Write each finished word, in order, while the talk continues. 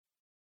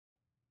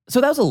So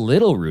that was a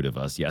little rude of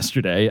us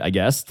yesterday, I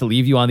guess, to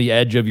leave you on the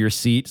edge of your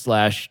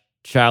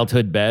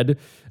seat/childhood bed,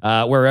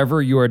 wherever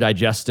you are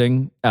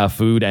digesting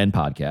food and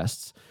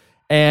podcasts.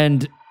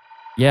 And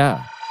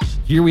yeah,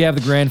 here we have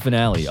the grand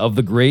finale of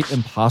The Great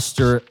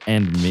Imposter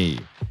and Me.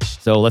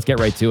 So let's get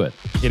right to it.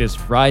 It is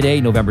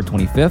Friday, November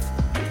 25th.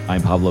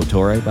 I'm Pablo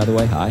Torre, by the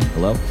way. Hi,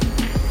 hello.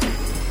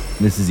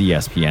 This is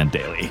ESPN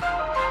Daily.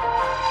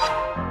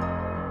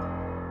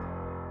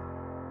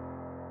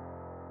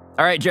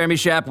 All right, Jeremy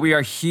Schaap, we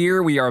are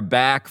here. We are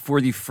back for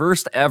the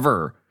first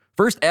ever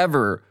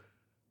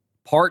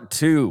part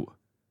 2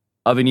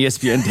 of an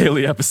ESPN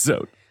Daily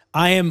episode.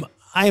 I am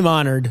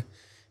honored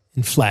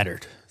and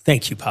flattered.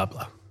 Thank you,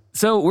 Pablo.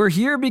 So we're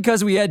here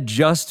because we had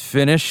just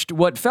finished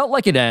what felt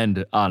like an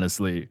end,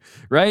 honestly,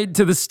 right?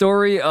 To the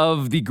story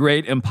of the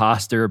great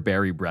imposter,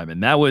 Barry Bremen.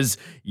 That was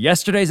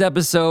yesterday's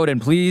episode, and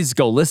please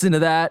go listen to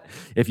that.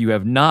 If you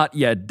have not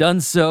yet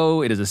done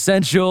so, it is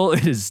essential,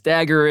 it is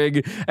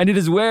staggering, and it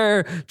is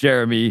where,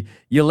 Jeremy,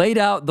 you laid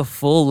out the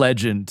full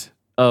legend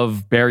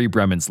of Barry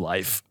Bremen's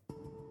life.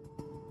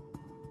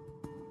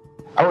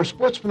 Our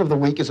Sportsman of the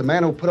Week is a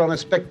man who put on a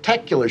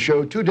spectacular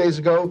show 2 days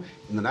ago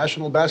in the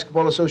National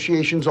Basketball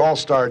Association's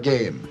All-Star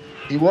Game.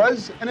 He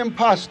was an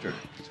imposter.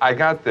 I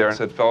got there and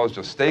said, fellas,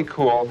 just stay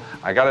cool.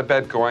 I got a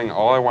bet going.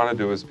 All I want to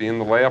do is be in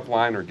the layup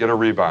line or get a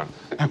rebound.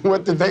 And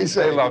what did they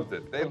say? They loved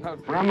it. They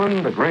loved it.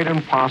 Bremen, the great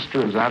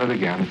imposter, is at it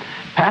again,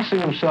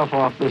 passing himself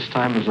off this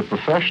time as a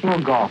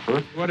professional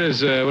golfer. What is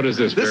this,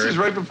 This Barry? is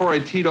right before I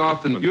teed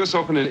off the U.S.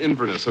 Open in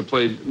Inverness. I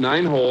played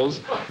 9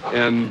 holes,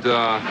 and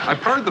I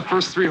parred the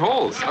first 3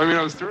 holes. I mean,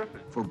 I was terrific.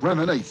 For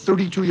Bremen, a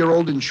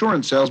 32-year-old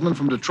insurance salesman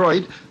from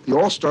Detroit, the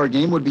All-Star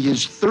Game would be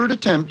his 3rd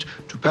attempt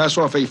to pass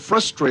off a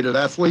frustrated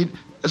athlete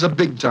as a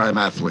big-time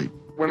athlete.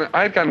 When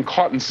I had gotten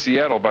caught in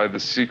Seattle by the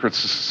Secret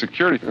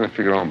Security, and I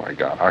figured, oh my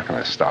God, how can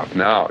I stop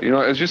now? You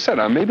know, as you said,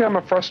 maybe I'm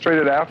a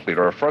frustrated athlete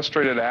or a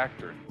frustrated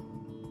actor.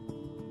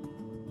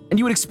 And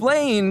you had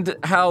explained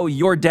how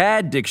your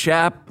dad, Dick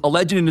Schaap, a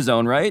legend in his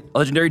own right, a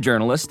legendary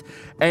journalist,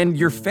 and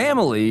your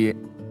family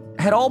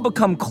had all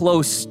become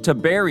close to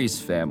Barry's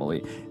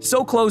family.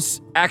 So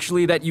close,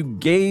 actually, that you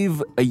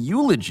gave a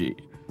eulogy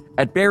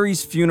at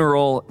Barry's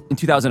funeral in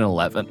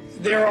 2011.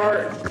 There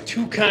are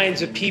 2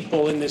 kinds of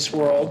people in this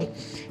world.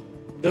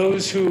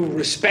 Those who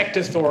respect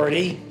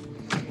authority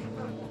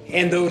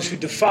and those who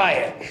defy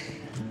it.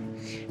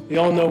 We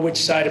all know which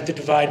side of the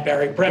divide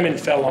Barry Bremen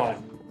fell on.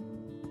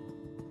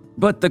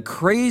 But the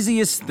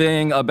craziest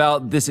thing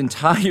about this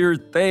entire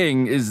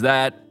thing is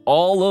that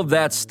all of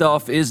that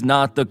stuff is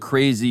not the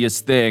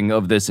craziest thing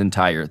of this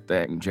entire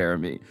thing,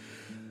 Jeremy.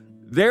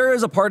 There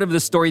is a part of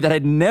this story that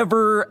had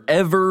never,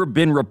 ever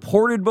been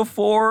reported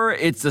before.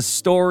 It's a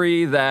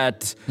story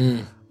that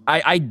I'm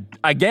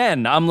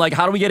like,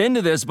 how do we get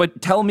into this?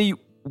 But tell me,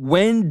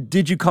 when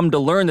did you come to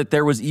learn that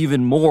there was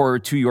even more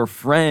to your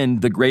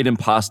friend, the great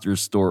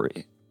imposter's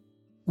story?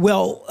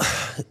 Well,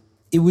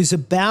 it was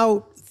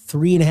about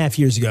 3.5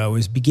 years ago. It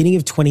was beginning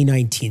of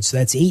 2019. So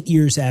that's 8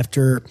 years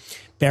after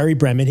Barry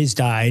Bremen has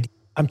died.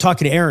 I'm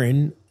talking to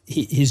Erin,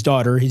 his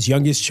daughter, his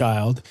youngest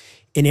child.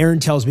 And Erin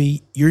tells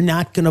me, you're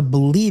not going to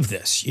believe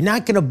this. You're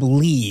not going to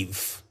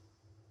believe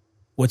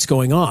what's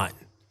going on.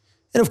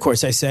 And of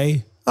course I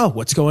say, oh,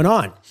 what's going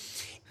on?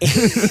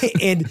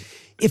 And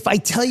if I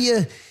tell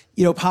you,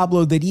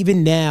 Pablo, that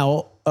even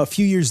now, a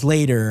few years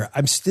later,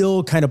 I'm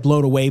still kind of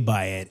blown away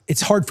by it.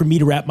 It's hard for me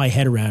to wrap my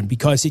head around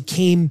because it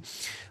came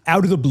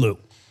out of the blue.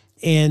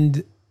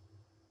 And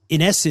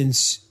in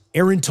essence,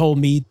 Erin told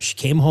me she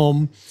came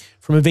home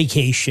from a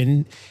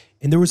vacation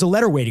and there was a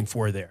letter waiting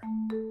for her there.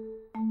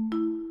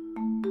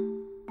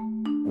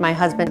 My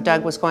husband,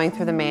 Doug, was going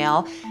through the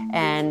mail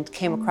and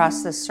came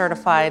across this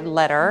certified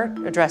letter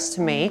addressed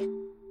to me.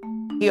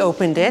 He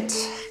opened it,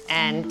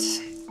 and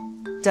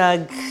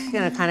Doug,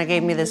 kind of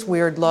gave me this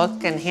weird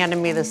look and handed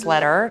me this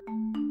letter.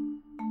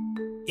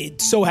 It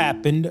so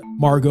happened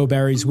Margot,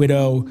 Barry's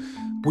widow,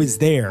 was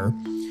there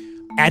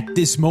at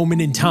this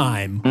moment in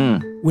time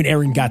when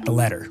Erin got the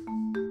letter.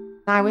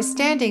 I was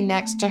standing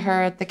next to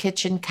her at the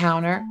kitchen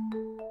counter,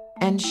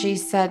 and she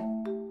said,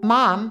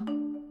 "Mom,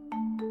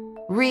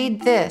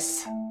 read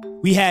this."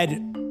 We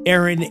had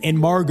Erin and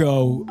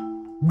Margot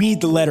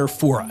read the letter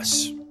for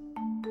us.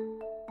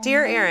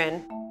 Dear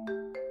Erin,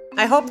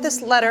 I hope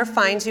this letter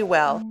finds you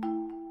well.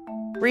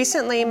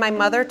 Recently, my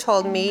mother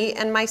told me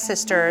and my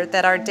sister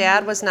that our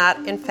dad was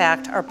not, in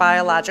fact, our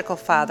biological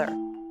father.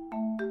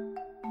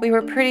 We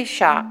were pretty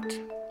shocked.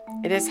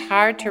 It is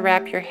hard to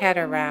wrap your head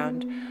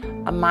around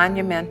a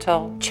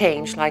monumental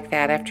change like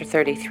that after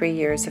 33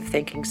 years of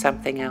thinking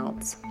something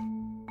else.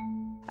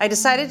 I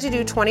decided to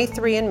do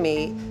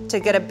 23andMe to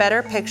get a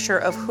better picture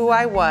of who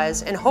I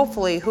was and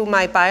hopefully who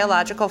my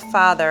biological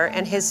father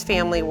and his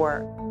family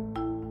were.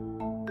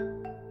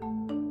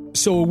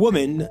 So a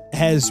woman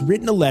has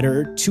written a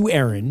letter to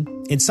Erin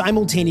and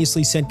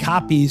simultaneously sent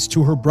copies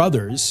to her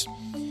brothers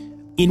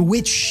in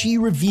which she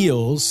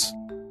reveals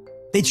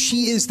that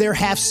she is their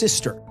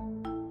half-sister.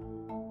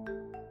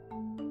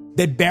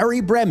 That Barry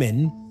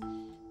Bremen,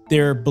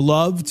 their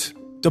beloved,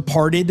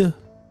 departed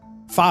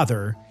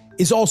father,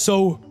 is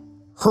also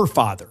her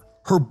father,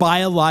 her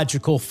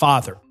biological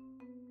father.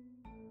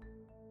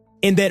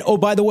 And that, oh,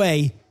 by the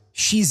way,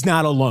 she's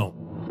not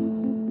alone.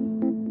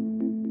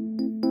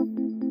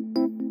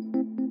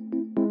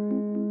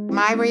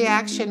 My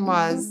reaction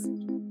was,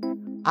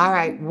 all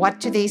right, what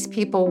do these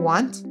people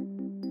want?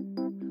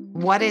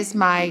 What is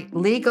my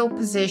legal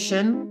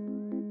position?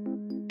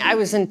 I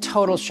was in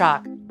total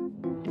shock,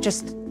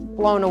 just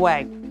blown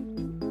away.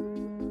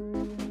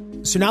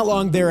 So not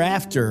long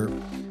thereafter,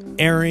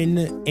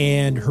 Erin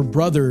and her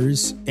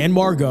brothers and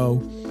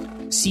Margot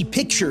see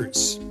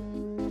pictures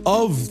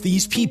of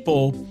these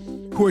people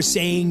who are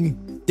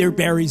saying they're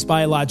Barry's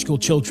biological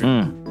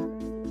children.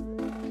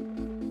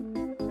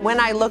 When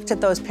I looked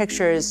at those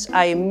pictures,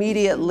 I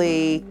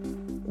immediately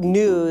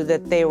knew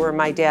that they were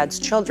my dad's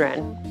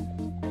children.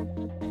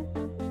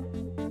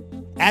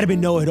 Adam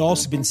and Noah had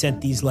also been sent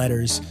these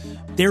letters.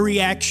 Their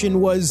reaction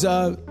was,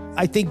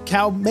 I think,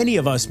 how many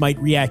of us might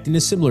react in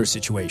a similar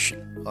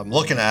situation. I'm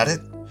looking at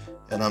it,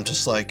 and I'm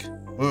just like,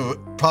 we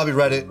probably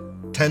read it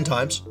 10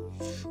 times.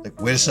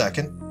 Like, wait a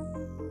second.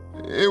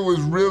 It was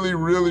really,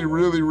 really,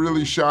 really,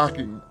 really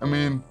shocking. I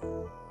mean,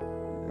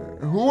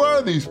 who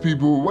are these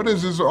people? What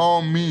does this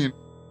all mean?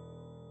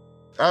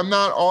 I'm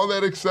not all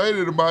that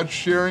excited about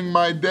sharing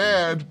my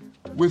dad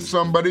with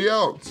somebody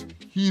else.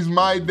 He's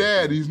my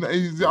dad.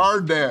 He's our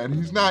dad.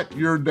 He's not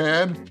your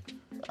dad.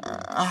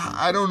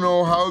 I don't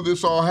know how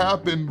this all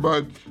happened,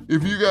 but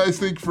if you guys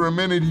think for a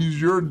minute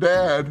he's your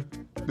dad,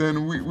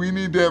 then we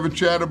need to have a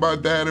chat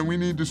about that, and we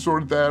need to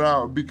sort that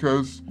out,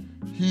 because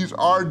he's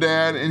our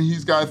dad and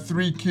he's got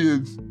 3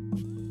 kids.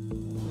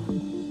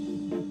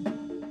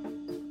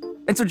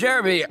 And so,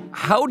 Jeremy,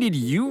 how did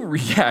you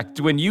react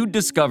when you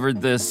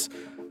discovered this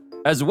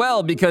as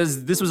well?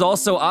 Because this was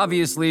also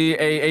obviously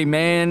a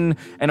man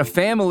and a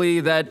family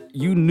that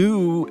you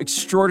knew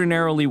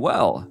extraordinarily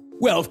well.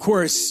 Well, of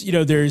course,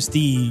 there's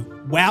the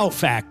wow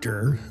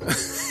factor.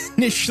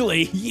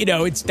 Initially,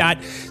 it's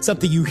not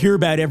something you hear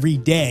about every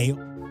day.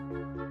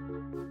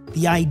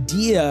 The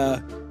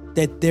idea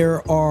that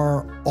there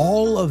are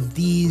all of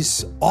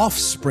these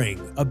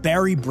offspring of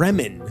Barry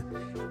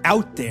Bremen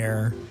out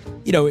there,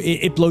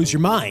 it blows your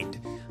mind.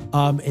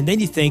 And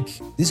then you think,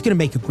 this is going to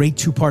make a great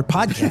 2-part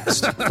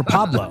podcast for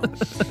Pablo.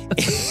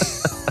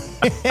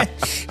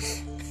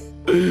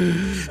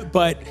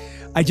 But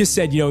I just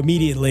said,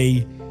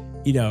 immediately,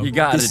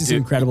 this is an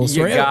incredible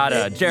story.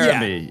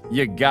 Jeremy,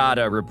 you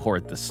gotta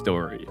report the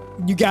story.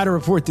 You gotta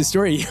report the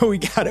story. We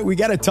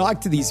gotta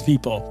talk to these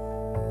people.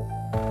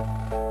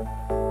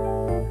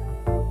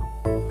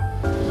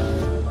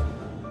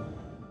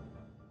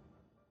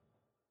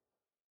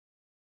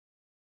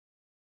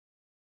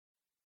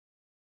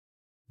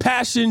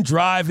 Passion,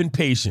 drive, and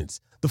patience.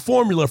 The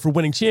formula for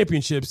winning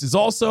championships is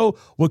also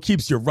what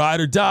keeps your ride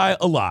or die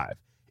alive.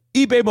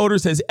 eBay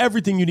Motors has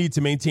everything you need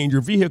to maintain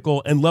your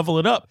vehicle and level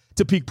it up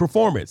to peak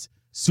performance.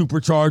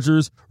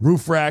 Superchargers,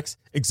 roof racks,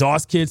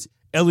 exhaust kits,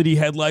 LED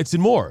headlights,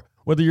 and more.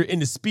 Whether you're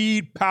into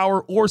speed,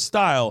 power, or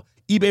style,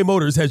 eBay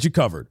Motors has you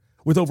covered.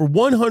 With over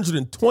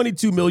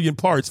 122 million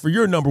parts for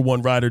your number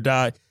one ride or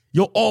die,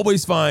 you'll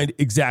always find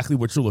exactly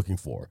what you're looking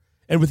for.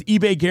 And with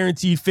eBay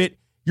Guaranteed Fit,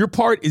 your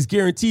part is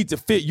guaranteed to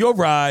fit your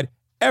ride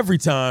every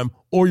time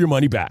or your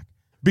money back.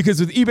 Because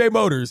with eBay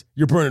Motors,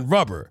 you're burning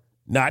rubber,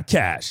 not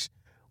cash.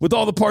 With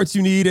all the parts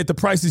you need at the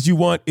prices you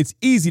want, it's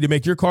easy to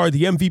make your car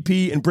the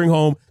MVP and bring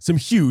home some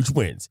huge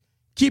wins.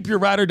 Keep your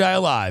ride or die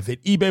alive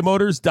at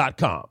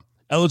ebaymotors.com.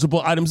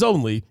 Eligible items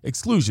only.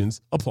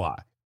 Exclusions apply.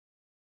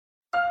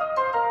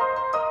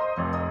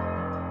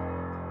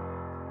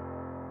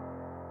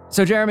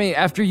 So, Jeremy,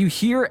 after you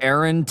hear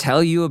Erin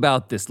tell you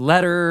about this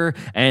letter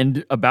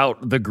and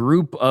about the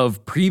group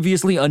of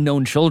previously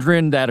unknown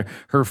children that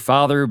her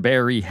father,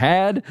 Barry,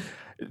 had,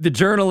 the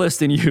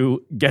journalist in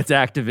you gets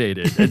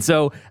activated. And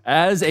so,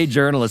 as a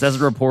journalist,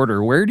 as a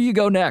reporter, where do you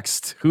go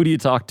next? Who do you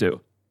talk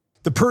to?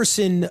 The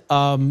person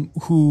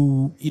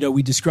who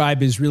we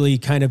describe as really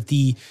kind of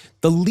the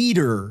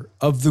leader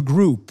of the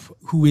group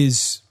who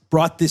has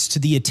brought this to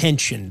the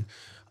attention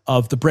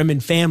of the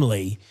Bremen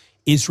family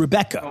is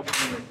Rebecca.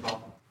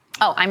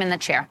 Oh, I'm in the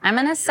chair. I'm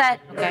in a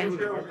set. Okay.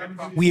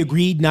 We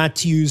agreed not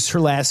to use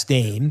her last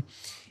name,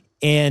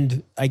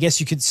 and I guess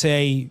you could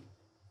say,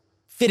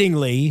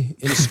 fittingly,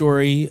 in a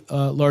story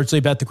largely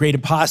about the great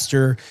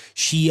imposter,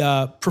 she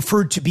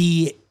preferred to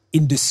be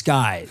in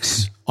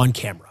disguise on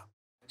camera.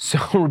 So,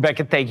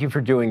 Rebecca, thank you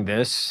for doing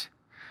this.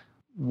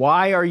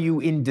 Why are you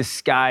in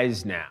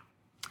disguise now?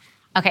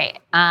 Okay,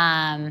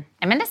 I'm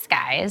in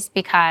disguise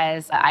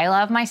because I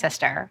love my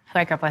sister, who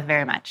I grew up with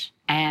very much,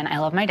 and I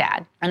love my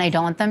dad, and I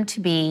don't want them to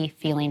be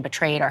feeling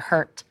betrayed or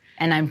hurt.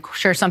 And I'm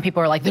sure some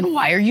people are like, then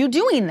why are you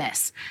doing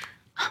this?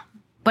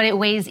 But it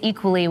weighs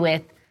equally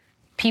with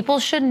people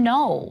should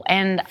know,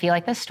 and I feel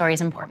like this story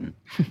is important.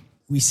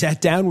 We sat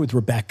down with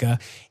Rebecca,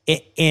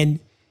 and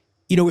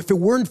if it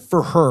weren't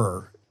for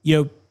her,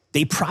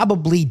 they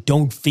probably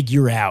don't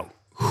figure out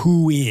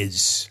who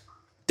is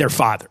their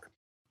father.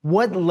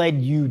 What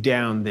led you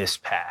down this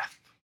path?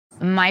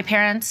 My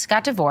parents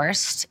got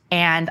divorced,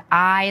 and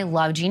I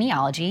love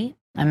genealogy.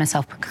 I'm a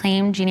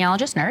self-proclaimed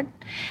genealogist nerd.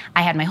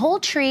 I had my whole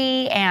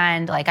tree,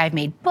 and like I've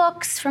made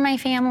books for my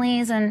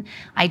families, and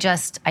I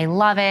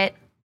love it.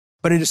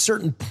 But at a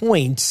certain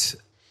point,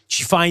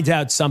 she finds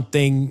out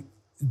something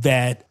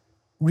that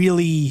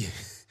really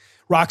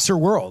rocks her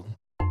world.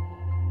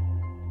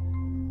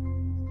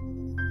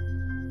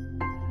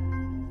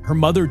 Her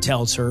mother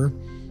tells her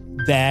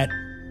that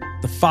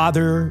the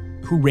father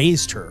who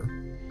raised her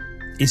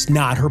is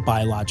not her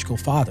biological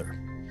father,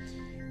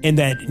 and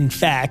that, in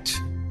fact,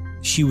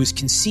 she was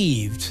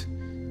conceived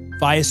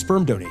via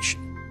sperm donation.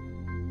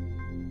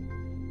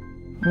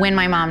 When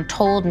my mom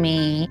told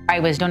me I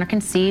was donor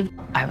conceived,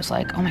 I was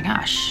like, oh my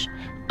gosh,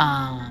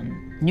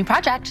 new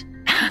project.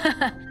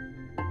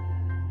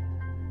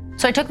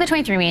 So I took the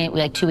 23andMe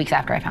like 2 weeks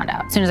after I found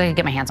out, as soon as I could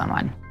get my hands on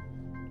one.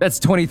 That's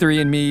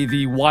 23andMe,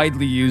 the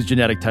widely used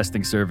genetic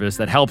testing service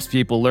that helps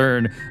people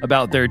learn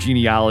about their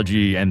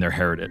genealogy and their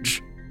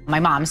heritage. My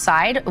mom's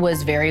side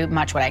was very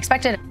much what I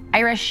expected.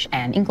 Irish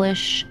and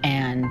English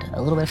and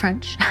a little bit of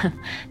French.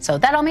 So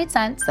that all made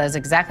sense. That was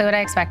exactly what I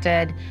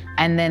expected.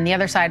 And then the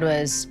other side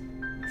was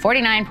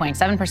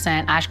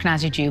 49.7%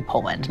 Ashkenazi Jew,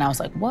 Poland. And I was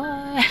like,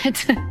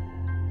 what?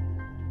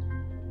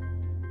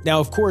 Now,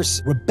 of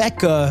course,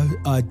 Rebecca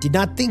did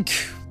not think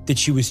that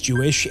she was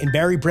Jewish, and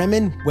Barry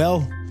Bremen,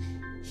 well,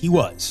 he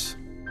was.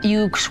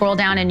 You scroll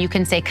down and you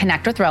can say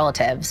connect with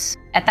relatives.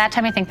 At that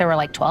time, I think there were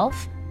like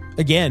 12.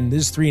 Again,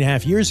 this is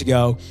 3.5 years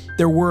ago.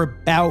 There were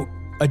about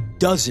a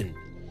dozen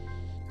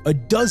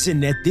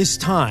at this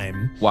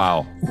time.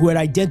 Wow. Who had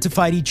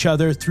identified each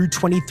other through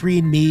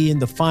 23andMe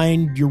and the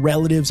Find Your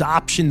Relatives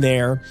option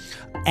there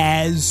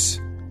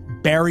as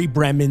Barry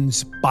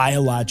Bremen's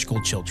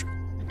biological children.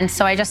 And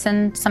so I just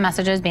sent some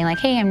messages being like,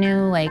 hey, I'm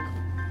new. Like,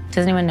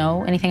 does anyone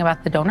know anything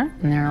about the donor?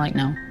 And they were like,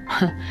 no.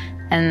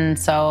 And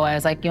so I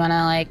was like, you want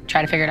to like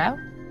try to figure it out?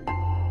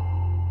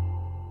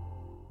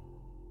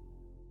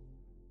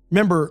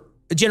 Remember,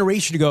 a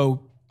generation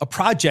ago, a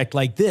project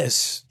like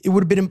this, it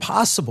would have been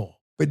impossible.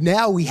 But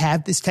now we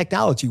have this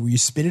technology where you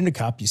spit in a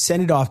cup, you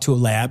send it off to a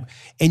lab,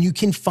 and you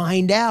can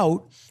find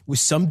out with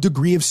some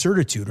degree of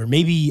certitude, or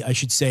maybe I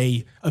should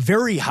say a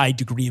very high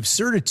degree of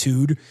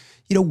certitude,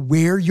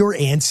 where your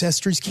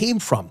ancestors came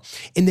from.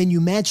 And then you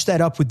match that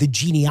up with the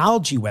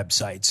genealogy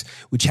websites,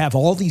 which have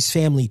all these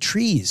family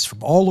trees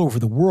from all over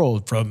the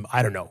world from,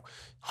 I don't know,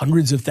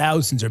 hundreds of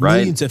thousands or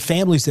millions of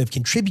families that have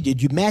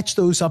contributed. You match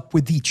those up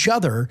with each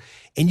other,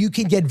 and you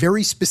can get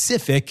very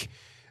specific.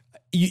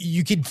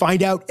 You can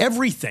find out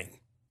everything,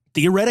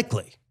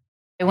 theoretically.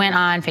 I went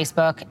on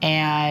Facebook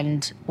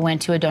and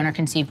went to a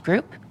donor-conceived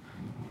group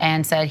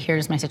and said,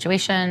 here's my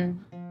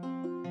situation.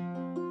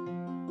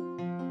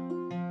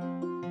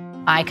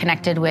 I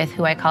connected with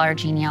who I call our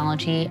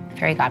genealogy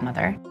fairy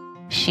godmother.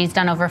 She's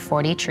done over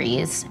 40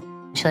 trees.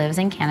 She lives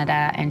in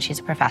Canada, and she's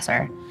a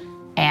professor,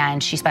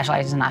 and she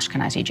specializes in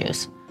Ashkenazi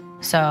Jews.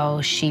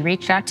 So she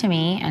reached out to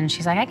me, and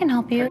she's like, I can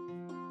help you.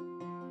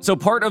 So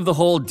part of the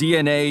whole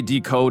DNA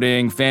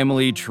decoding,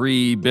 family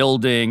tree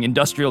building,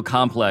 industrial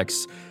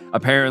complex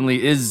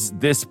apparently is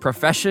this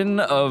profession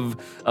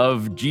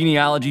of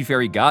genealogy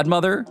fairy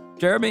godmother,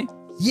 Jeremy?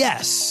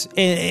 Yes,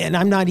 and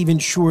I'm not even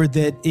sure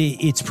that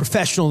it's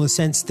professional in the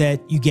sense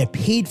that you get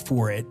paid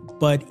for it,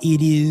 but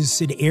it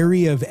is an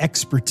area of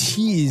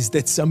expertise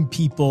that some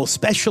people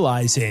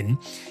specialize in.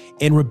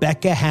 And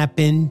Rebecca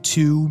happened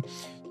to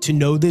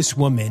know this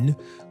woman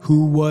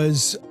who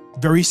was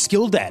very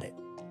skilled at it.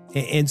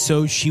 And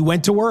so she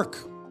went to work.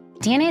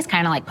 DNA is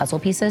kind of like puzzle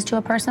pieces to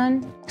a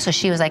person. So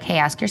she was like, hey,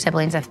 ask your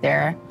siblings if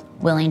they're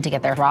willing to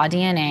get their raw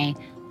DNA,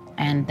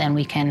 and then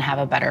we can have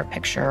a better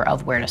picture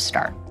of where to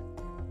start.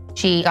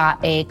 She got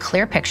a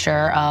clear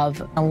picture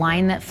of a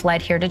line that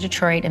fled here to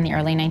Detroit in the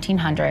early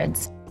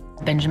 1900s.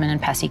 Benjamin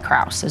and Pessie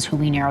Krause is who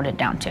we narrowed it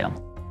down to.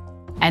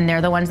 And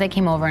they're the ones that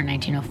came over in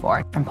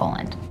 1904 from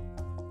Poland.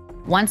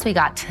 Once we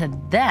got to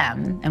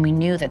them, and we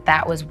knew that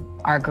that was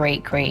our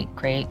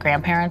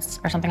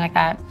great-great-great-grandparents or something like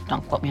that,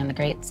 don't quote me on the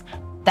greats,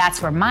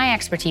 that's where my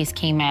expertise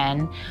came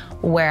in,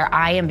 where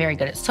I am very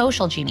good at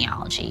social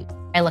genealogy.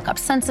 I look up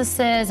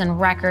censuses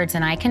and records,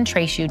 and I can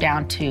trace you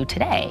down to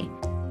today.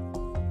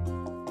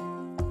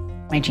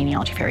 My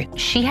genealogy fairy.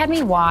 She had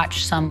me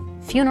watch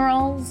some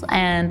funerals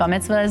and bar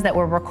mitzvahs that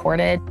were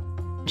recorded.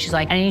 She's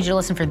like, I need you to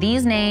listen for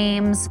these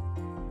names.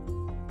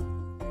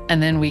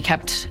 And then we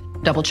kept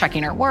double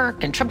checking her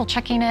work and triple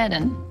checking it.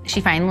 And she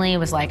finally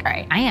was like, all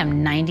right, I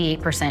am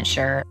 98%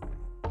 sure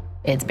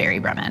it's Barry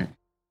Bremen.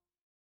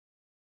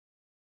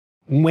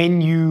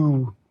 When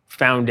you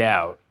found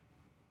out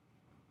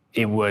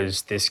it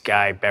was this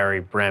guy, Barry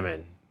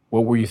Bremen,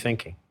 what were you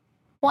thinking?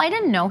 Well, I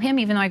didn't know him,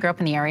 even though I grew up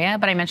in the area,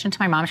 but I mentioned to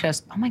my mom, she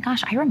goes, oh my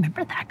gosh, I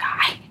remember that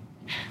guy.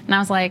 And I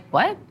was like,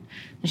 what?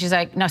 And she's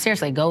like, no,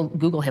 seriously, go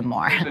Google him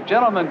more. The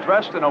gentleman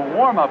dressed in a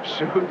warm-up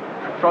suit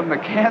from the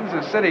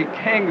Kansas City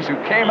Kings who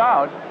came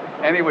out,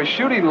 and he was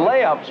shooting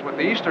layups with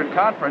the Eastern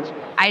Conference.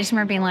 I just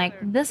remember being like,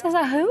 this is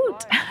a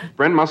hoot.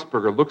 Brent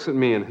Musburger looks at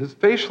me, and his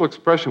facial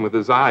expression with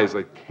his eyes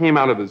like came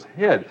out of his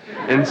head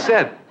and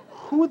said,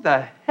 who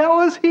the hell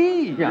is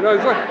he? Yeah.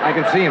 I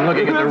can see him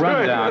looking at the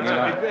rundown.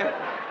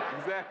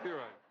 Exactly right.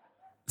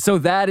 So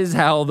that is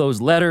how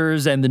those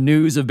letters and the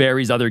news of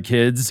Barry's other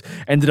kids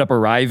ended up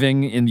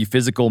arriving in the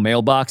physical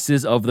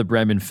mailboxes of the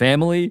Bremen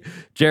family.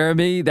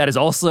 Jeremy, that is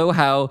also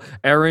how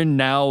Erin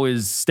now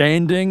is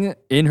standing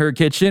in her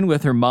kitchen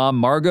with her mom,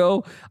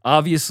 Margot,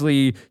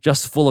 obviously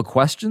just full of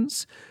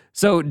questions.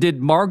 So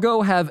did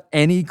Margot have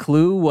any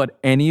clue what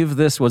any of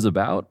this was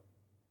about?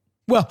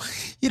 Well,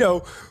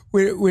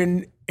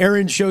 when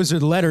Erin shows her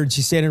the letter and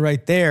she's standing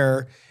right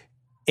there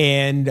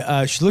and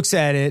she looks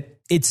at it,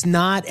 it's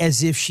not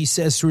as if she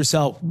says to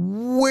herself,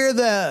 where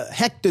the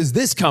heck does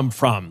this come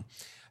from?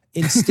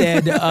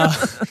 Instead,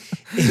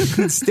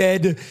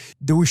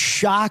 there was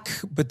shock,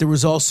 but there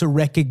was also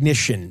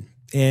recognition.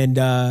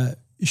 And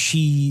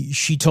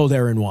she told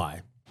Erin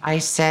why. I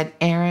said,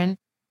 Erin,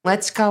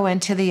 let's go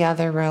into the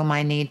other room.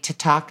 I need to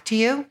talk to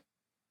you.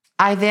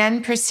 I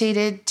then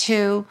proceeded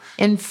to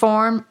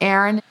inform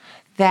Erin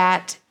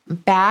that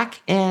back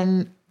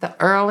in the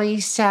early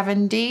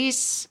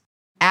 70s,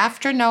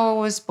 after Noah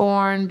was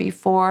born,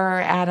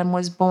 before Adam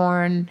was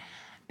born,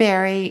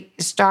 Barry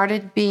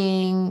started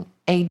being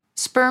a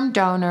sperm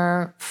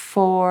donor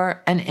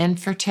for an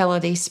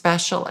infertility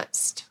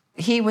specialist.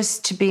 He was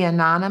to be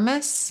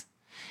anonymous,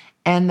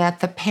 and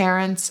that the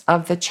parents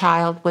of the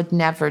child would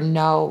never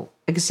know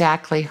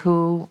exactly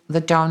who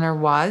the donor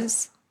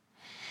was,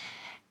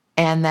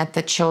 and that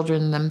the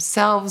children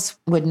themselves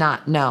would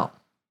not know.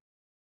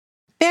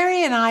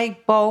 Barry and I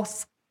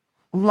both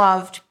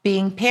loved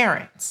being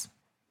parents.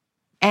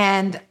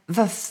 And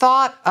the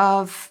thought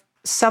of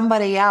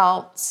somebody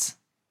else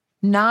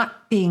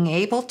not being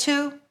able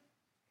to,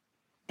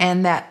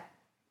 and that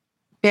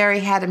Barry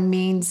had a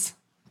means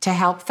to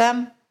help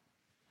them.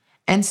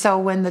 And so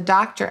when the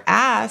doctor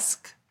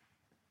asked,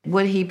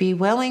 would he be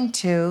willing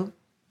to,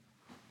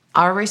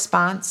 our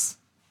response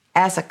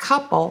as a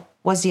couple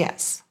was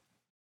yes.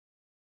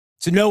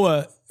 So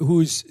Noah,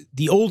 who's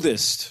the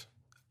oldest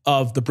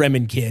of the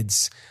Bremen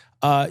kids,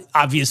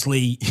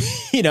 obviously,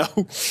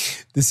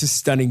 this is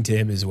stunning to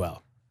him as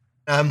well.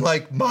 I'm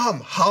like,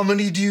 Mom, how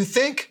many do you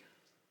think?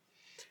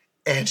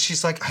 And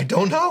she's like, I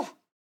don't know.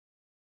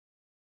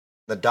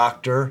 The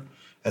doctor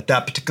at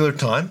that particular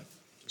time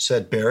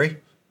said, Barry,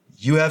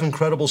 you have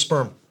incredible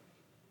sperm.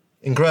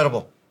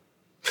 Incredible.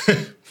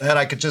 And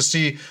I could just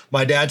see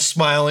my dad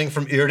smiling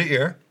from ear to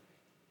ear.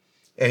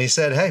 And he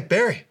said, hey,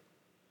 Barry,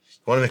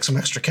 you want to make some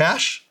extra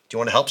cash? Do you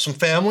want to help some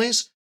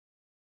families?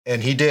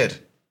 And he did.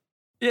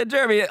 Yeah,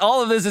 Jeremy,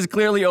 all of this is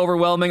clearly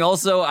overwhelming.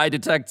 Also, I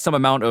detect some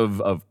amount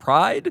of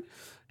pride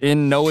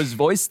in Noah's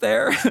voice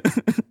there.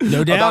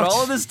 No doubt. About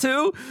all of this,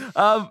 too.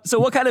 So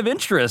what kind of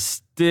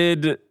interest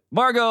did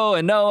Margot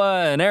and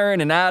Noah and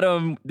Erin and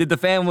Adam, did the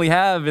family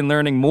have in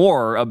learning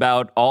more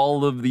about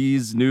all of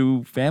these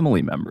new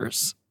family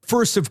members?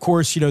 First, of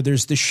course,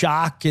 there's the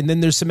shock, and then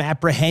there's some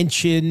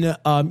apprehension,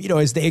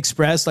 as they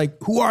express, like,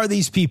 who are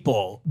these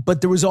people? But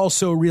there was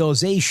also a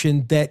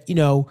realization that,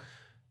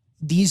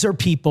 these are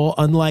people,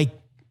 unlike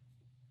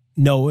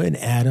Noah and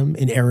Adam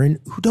and Erin,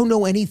 who don't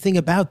know anything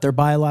about their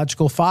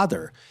biological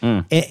father.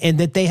 And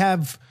that they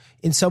have,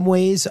 in some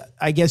ways,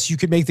 I guess you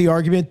could make the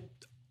argument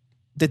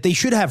that they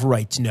should have a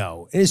right to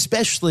know. And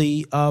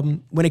especially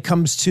when it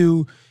comes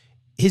to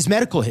his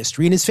medical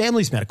history and his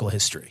family's medical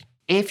history.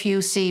 If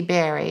you see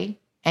Barry,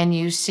 and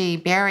you see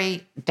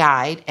Barry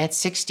died at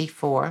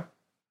 64,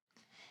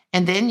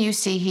 and then you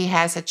see he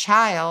has a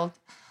child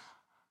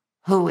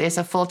who is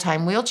a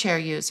full-time wheelchair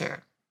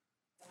user,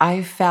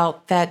 I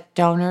felt that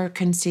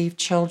donor-conceived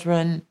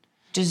children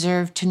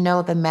deserve to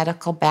know the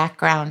medical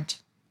background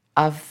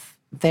of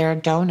their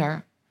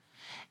donor.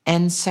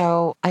 And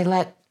so I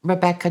let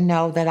Rebecca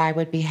know that I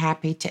would be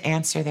happy to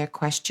answer their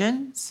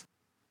questions.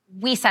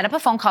 We set up a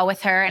phone call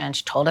with her, and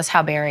she told us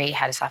how Barry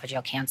had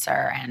esophageal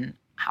cancer and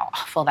how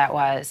awful that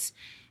was,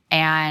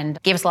 and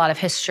gave us a lot of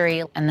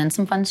history and then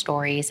some fun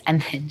stories.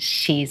 And then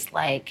she's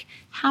like,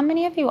 how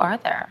many of you are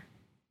there?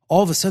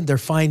 All of a sudden, they're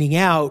finding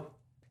out,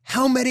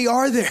 how many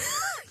are there?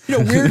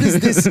 Where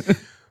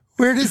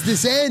does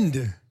this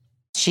end?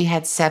 She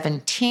had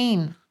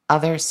 17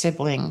 other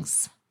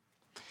siblings,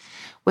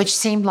 which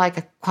seemed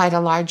like quite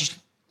a large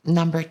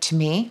number to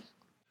me.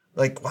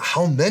 Like, well,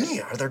 how many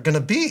are there going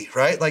to be,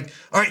 right? Like,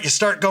 all right, you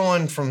start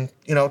going from,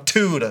 2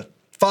 to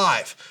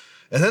 5.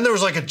 And then there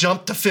was like a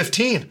jump to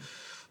 15,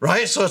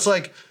 right? So it's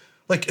like,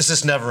 is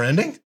this never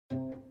ending?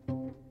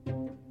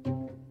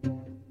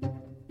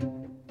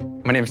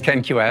 My name is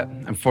Ken Cuette.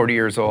 I'm 40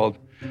 years old.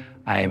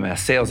 I'm a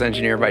sales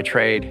engineer by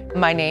trade.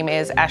 My name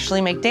is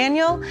Ashley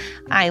McDaniel.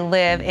 I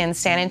live in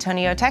San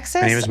Antonio,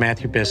 Texas. My name is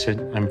Matthew Bissett.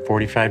 I'm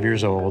 45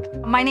 years old.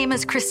 My name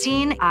is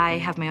Christine. I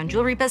have my own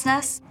jewelry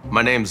business.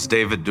 My name's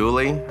David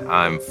Dooley.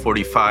 I'm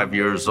 45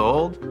 years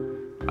old.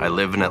 I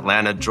live in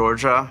Atlanta,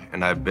 Georgia,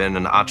 and I've been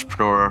an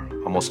entrepreneur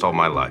almost all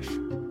my life.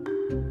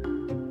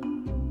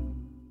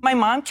 My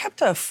mom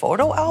kept a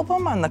photo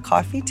album on the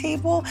coffee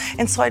table,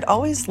 and so I'd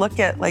always look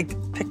at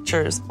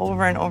pictures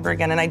over and over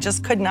again, and I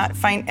just could not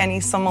find any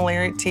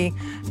similarity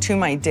to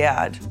my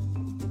dad.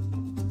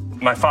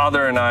 My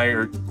father and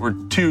I were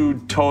two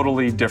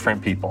totally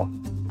different people.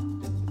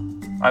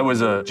 I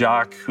was a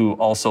jock who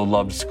also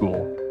loved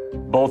school.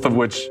 both of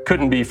which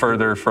couldn't be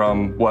further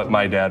from what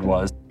my dad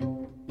was.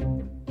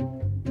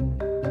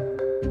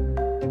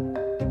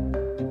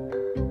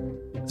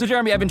 So,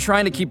 Jeremy, I've been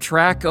trying to keep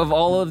track of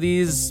all of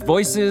these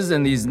voices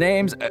and these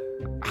names.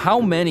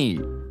 How many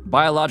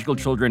biological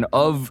children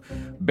of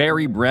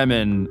Barry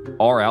Bremen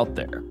are out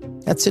there?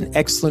 That's an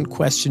excellent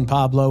question,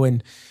 Pablo,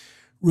 and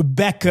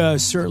Rebecca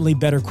is certainly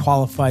better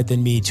qualified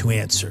than me to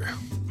answer.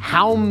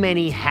 How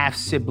many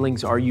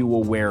half-siblings are you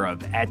aware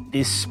of at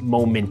this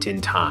moment in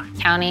time?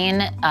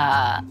 Counting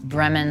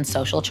Bremen's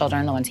social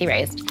children, the ones he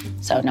raised,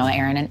 so Noah,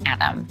 Aaron, and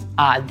Adam,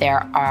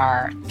 there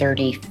are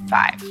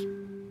 35.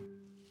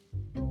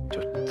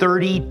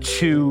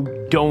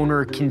 32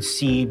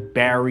 donor-conceived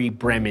Barry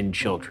Bremen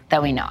children.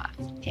 That we know of,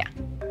 yeah.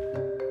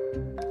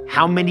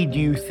 How many do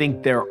you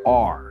think there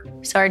are?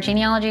 So our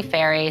genealogy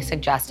fairy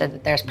suggested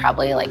that there's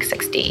probably like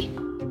 60.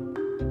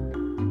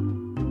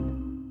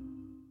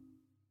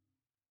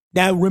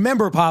 Now,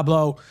 remember,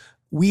 Pablo,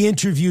 we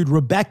interviewed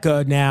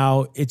Rebecca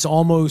now, it's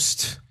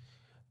almost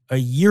a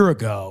year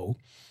ago,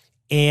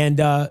 and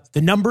the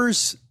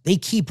numbers, they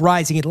keep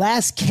rising. At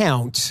last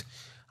count,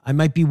 I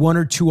might be one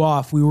or two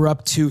off. We were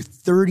up to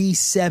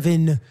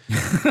 37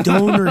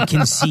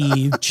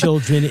 donor-conceived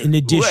children in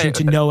addition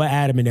to Noah,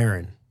 Adam, and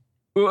Aaron.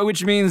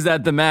 Which means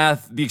that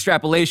the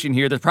extrapolation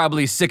here, there's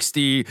probably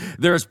 60.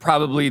 There's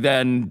probably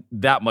then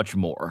that much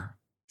more.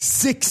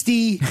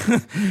 60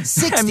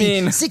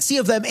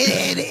 of them.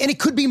 And it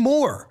could be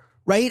more,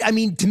 right? I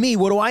mean, to me,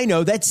 what do I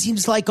know? That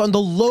seems like on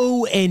the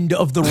low end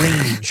of the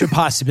range of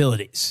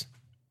possibilities.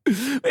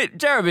 Wait,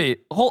 Jeremy,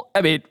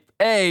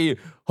 A,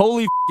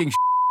 holy f***ing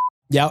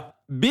Yep.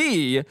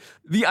 B,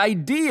 the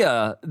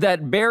idea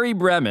that Barry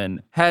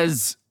Bremen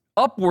has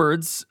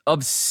upwards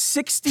of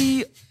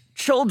 60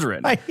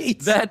 children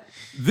that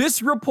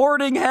this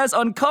reporting has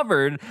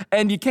uncovered,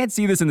 and you can't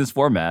see this in this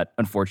format,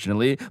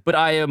 unfortunately, but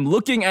I am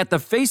looking at the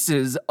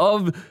faces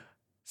of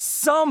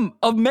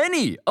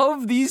many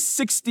of these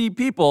 60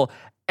 people,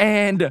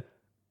 and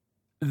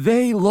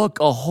they look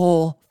a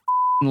whole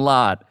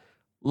lot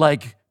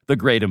like the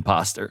Great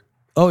Imposter.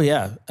 Oh,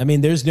 yeah. I mean,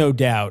 there's no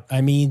doubt.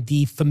 I mean,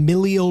 the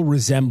familial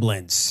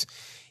resemblance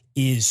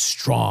is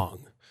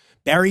strong.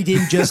 Barry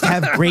didn't just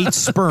have great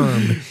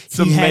sperm.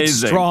 He had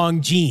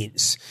strong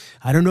genes.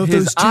 I don't know if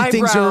those two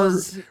things are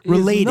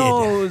related.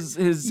 His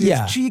nose,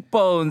 his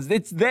cheekbones,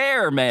 it's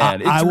there,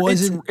 man. I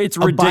wasn't it's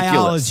a ridiculous.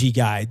 Biology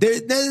guy.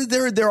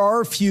 There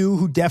are a few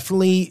who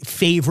definitely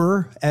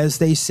favor, as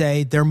they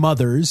say, their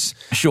mothers.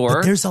 Sure.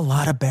 But there's a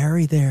lot of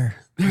Barry there.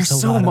 There's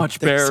so much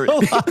Barry.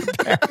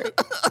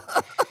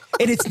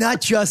 And it's not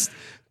just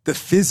the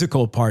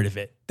physical part of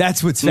it.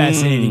 That's what's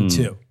fascinating,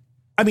 too.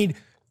 I mean,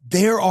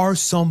 there are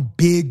some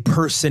big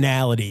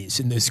personalities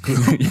in this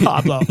group,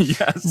 Pablo.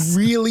 Yes.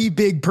 Really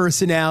big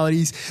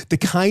personalities. The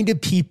kind of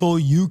people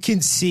you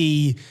can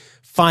see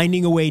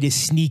finding a way to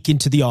sneak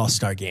into the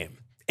All-Star game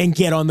and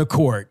get on the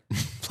court.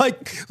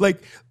 like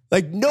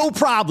no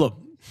problem.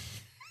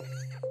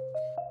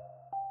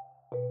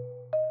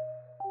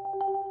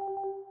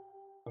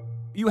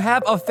 You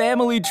have a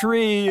family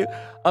tree,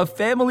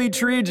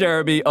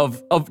 Jeremy,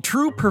 of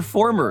true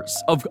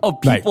performers,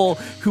 of people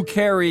who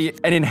carry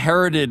an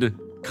inherited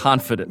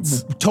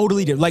confidence.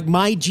 Totally different. Like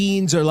my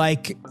genes are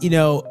like,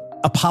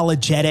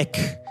 apologetic,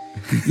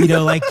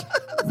 like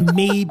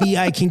maybe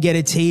I can get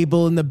a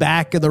table in the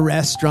back of the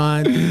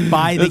restaurant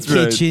by the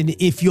kitchen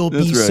if you'll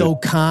be so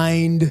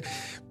kind.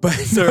 But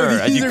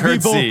sir, these are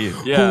people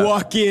who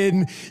walk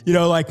in,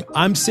 like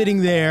I'm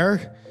sitting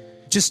there.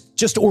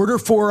 Just order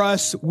for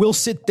us. We'll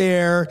sit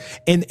there,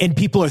 and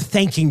people are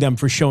thanking them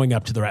for showing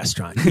up to the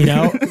restaurant.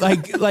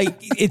 like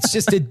it's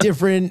just a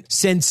different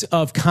sense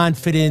of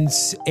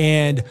confidence,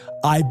 and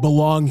I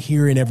belong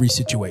here in every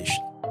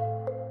situation.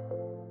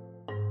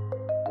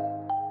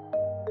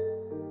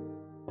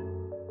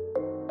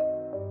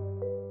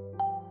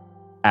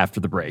 After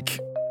the break,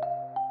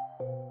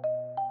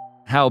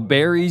 how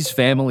Barry's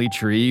family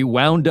tree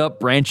wound up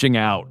branching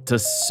out to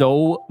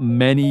so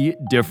many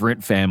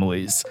different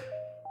families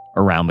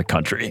around the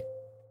country.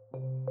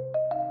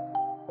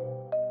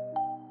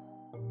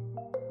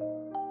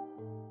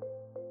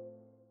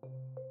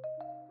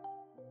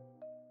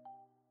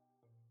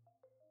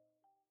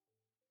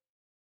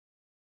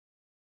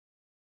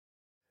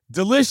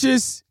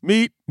 Delicious,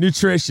 meat,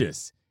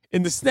 nutritious.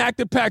 In the snack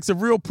that packs a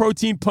real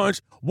protein punch,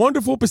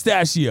 Wonderful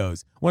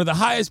Pistachios, one of the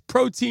highest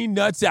protein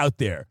nuts out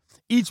there.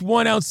 Each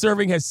 1 ounce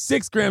serving has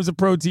 6 grams of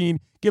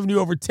protein, giving you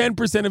over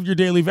 10% of your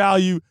daily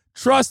value.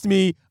 Trust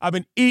me, I've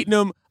been eating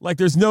them like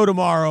there's no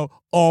tomorrow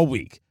all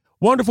week.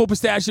 Wonderful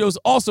Pistachios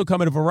also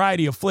come in a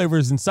variety of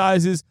flavors and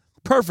sizes,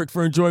 perfect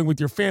for enjoying with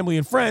your family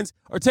and friends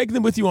or taking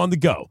them with you on the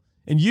go.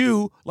 And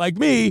you, like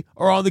me,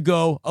 are on the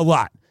go a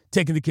lot,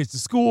 taking the kids to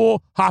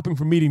school, hopping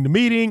from meeting to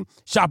meeting,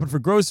 shopping for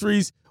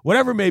groceries,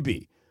 whatever it may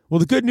be. Well,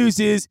 the good news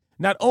is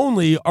not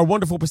only are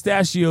Wonderful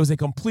Pistachios a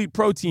complete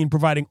protein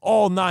providing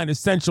all 9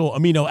 essential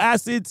amino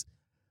acids,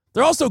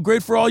 they're also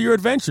great for all your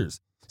adventures.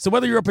 So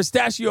whether you're a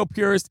pistachio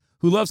purist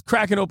who loves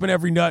cracking open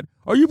every nut,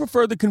 or you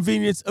prefer the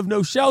convenience of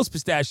no-shells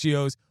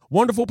pistachios,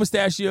 Wonderful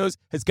Pistachios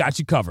has got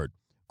you covered.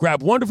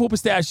 Grab Wonderful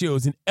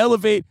Pistachios and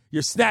elevate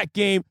your snack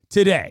game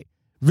today.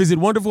 Visit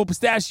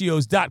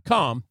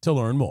wonderfulpistachios.com to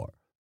learn more.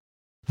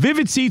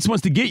 Vivid Seats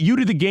wants to get you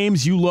to the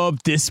games you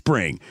love this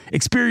spring.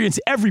 Experience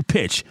every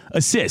pitch,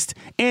 assist,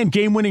 and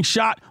game-winning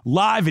shot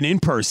live and in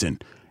person.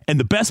 And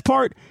the best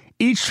part?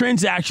 Each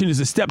transaction is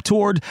a step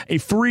toward a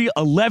free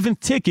 11th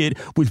ticket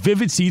with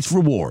Vivid Seats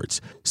rewards.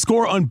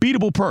 Score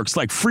unbeatable perks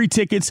like free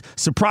tickets,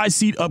 surprise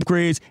seat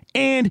upgrades,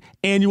 and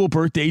annual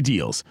birthday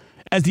deals.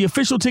 As the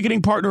official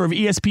ticketing partner of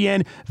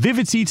ESPN,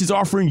 Vivid Seats is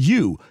offering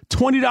you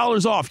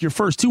 $20 off your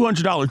first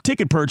 $200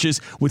 ticket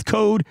purchase with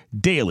code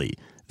DAILY.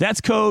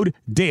 That's code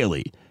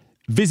DAILY.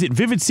 Visit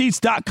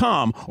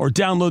vividseats.com or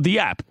download the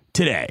app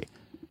today.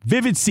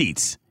 Vivid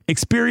Seats.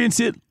 Experience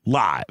it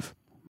live.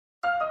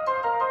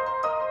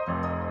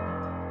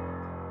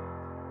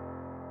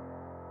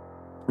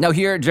 Now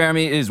here,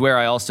 Jeremy, is where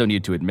I also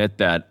need to admit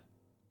that,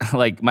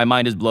 like, my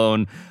mind is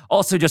blown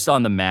also just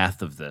on the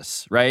math of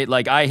this, right?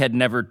 Like, I had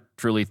never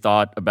truly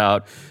thought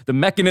about the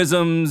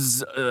mechanisms,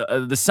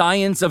 the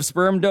science of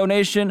sperm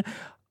donation.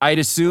 I'd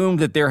assumed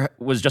that there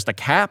was just a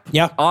cap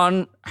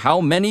on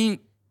how many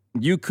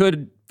you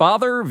could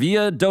father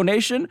via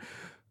donation.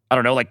 I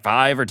don't know, like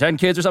 5 or 10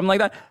 kids or something like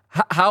that.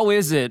 How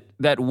is it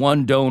that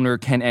one donor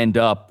can end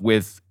up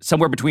with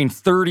somewhere between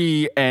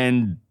 30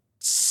 and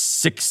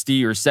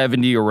 60 or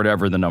 70 or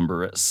whatever the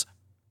number is?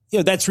 You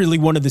know, that's really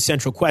one of the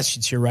central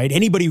questions here, right?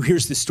 Anybody who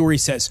hears the story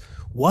says,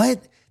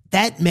 what?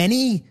 That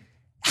many?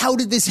 How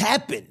did this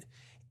happen?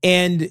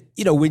 And,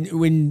 you know,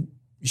 when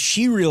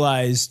she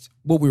realized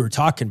what we were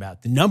talking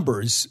about, the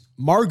numbers,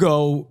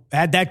 Margot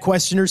had that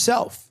question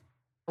herself.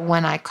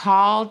 When I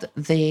called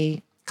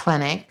the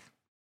clinic,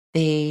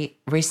 the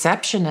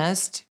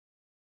receptionist,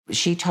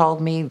 she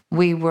told me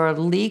we were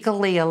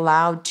legally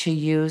allowed to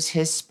use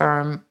his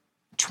sperm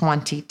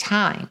 20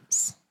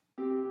 times.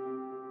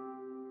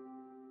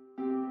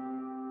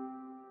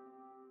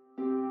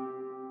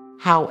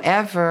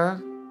 However,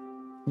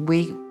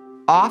 we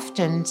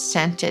often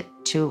sent it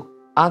to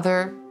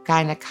other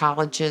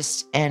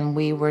gynecologists, and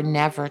we were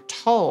never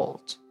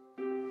told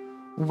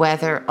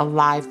whether a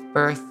live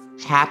birth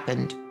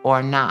happened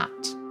or not.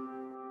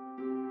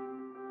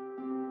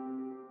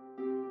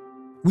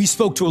 We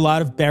spoke to a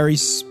lot of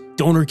Barry's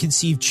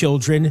donor-conceived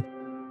children,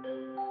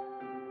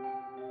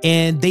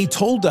 and they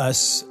told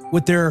us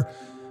what their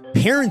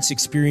parents'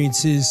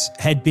 experiences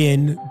had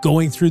been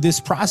going through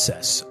this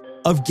process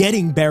of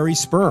getting Barry's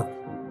sperm.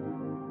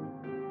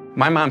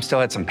 My mom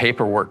still had some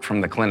paperwork from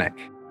the clinic.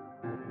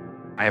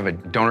 I have a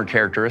donor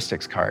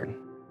characteristics card.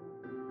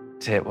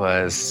 It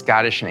was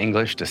Scottish and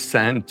English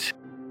descent.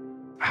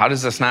 How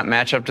does this not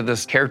match up to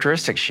this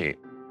characteristic sheet?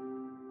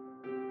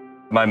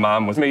 My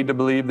mom was made to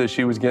believe that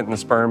she was getting the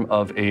sperm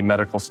of a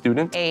medical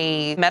student.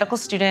 A medical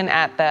student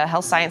at the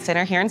Health Science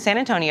Center here in San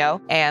Antonio,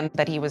 and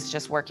that he was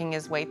just working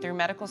his way through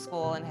medical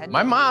school and had.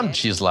 My mom,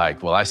 she's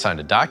like, well, I signed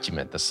a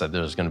document that said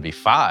there was going to be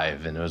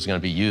 5 and it was going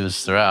to be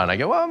used throughout. And I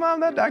go, well, Mom,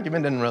 that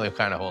document didn't really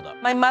kind of hold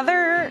up. My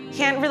mother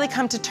can't really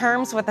come to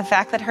terms with the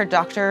fact that her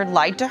doctor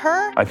lied to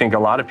her. I think a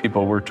lot of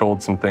people were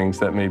told some things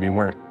that maybe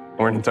weren't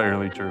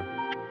entirely true.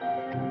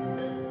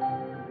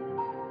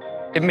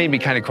 It made me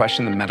kind of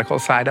question the medical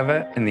side of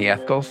it and the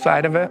ethical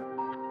side of it.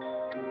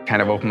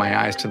 Kind of opened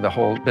my eyes to the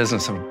whole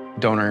business of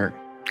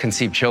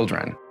donor-conceived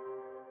children.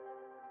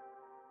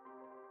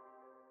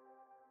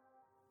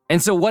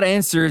 And so what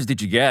answers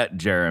did you get,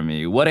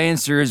 Jeremy? What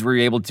answers were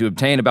you able to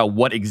obtain about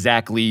what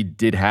exactly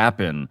did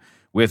happen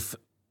with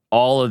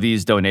all of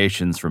these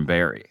donations from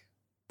Barry?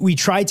 We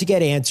tried to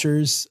get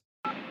answers.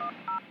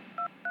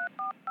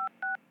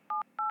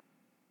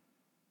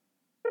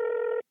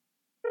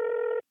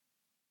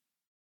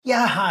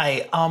 Yeah,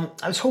 hi.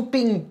 I was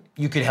hoping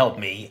you could help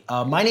me.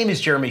 My name is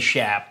Jeremy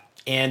Schaap,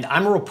 and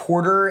I'm a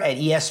reporter at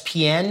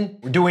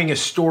ESPN. We're doing a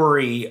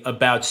story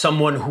about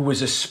someone who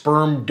was a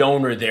sperm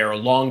donor there a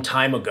long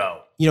time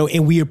ago. You know,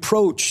 and we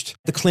approached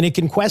the clinic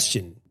in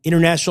question,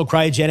 International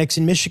Cryogenics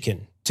in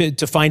Michigan,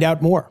 to find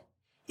out more.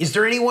 Is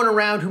there anyone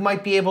around who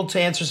might be able to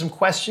answer some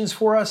questions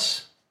for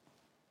us?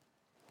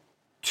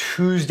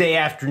 Tuesday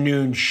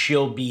afternoon,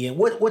 she'll be in.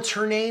 What's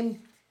her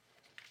name?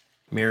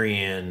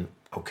 Marianne.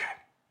 Okay.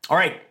 All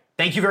right.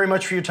 Thank you very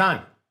much for your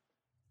time.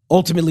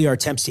 Ultimately, our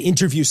attempts to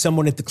interview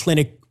someone at the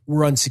clinic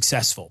were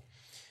unsuccessful.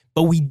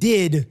 But we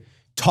did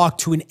talk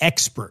to an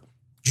expert,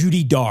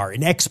 Judy Dar,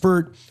 an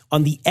expert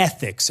on the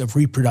ethics of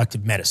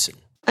reproductive medicine.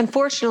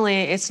 Unfortunately,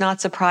 it's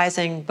not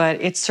surprising, but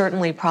it's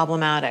certainly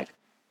problematic.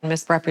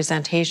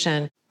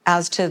 Misrepresentation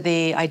as to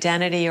the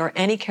identity or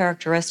any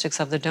characteristics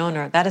of the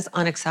donor, that is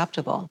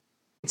unacceptable.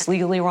 It's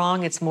legally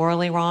wrong, it's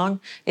morally wrong,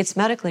 it's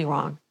medically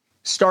wrong.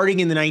 Starting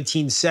in the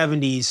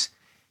 1970s,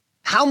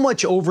 how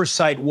much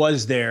oversight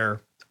was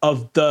there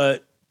of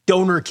the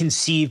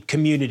donor-conceived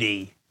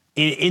community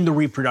in the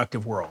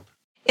reproductive world?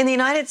 In the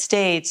United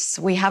States,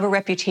 we have a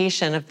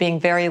reputation of being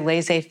very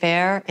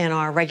laissez-faire in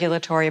our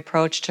regulatory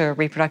approach to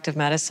reproductive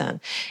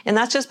medicine. And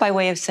that's just by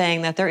way of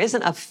saying that there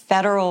isn't a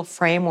federal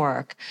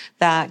framework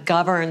that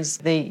governs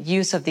the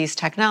use of these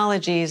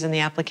technologies and the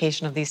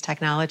application of these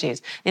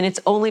technologies. And it's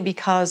only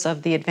because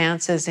of the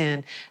advances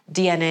in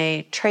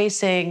DNA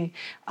tracing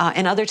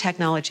and other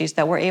technologies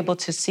that we're able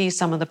to see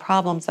some of the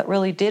problems that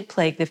really did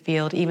plague the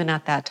field even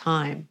at that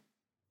time.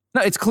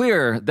 Now, it's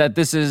clear that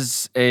this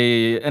is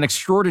an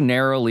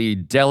extraordinarily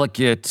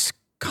delicate,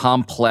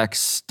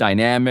 complex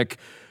dynamic,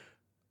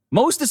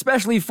 most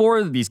especially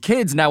for these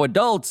kids, now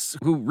adults,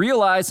 who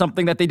realize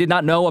something that they did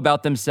not know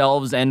about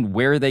themselves and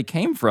where they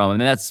came from. And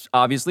that's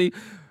obviously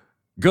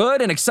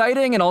good and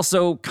exciting and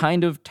also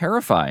kind of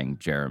terrifying,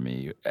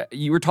 Jeremy.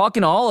 You were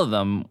talking to all of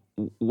them.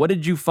 What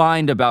did you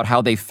find about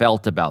how they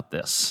felt about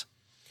this?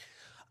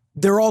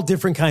 They're all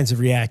different kinds of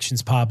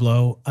reactions,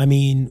 Pablo. I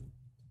mean,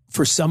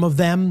 for some of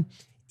them,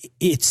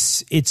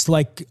 it's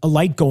like a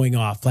light going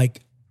off.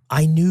 Like,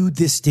 I knew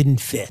this didn't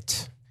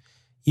fit.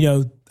 You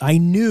know, I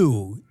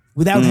knew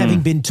without having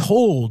been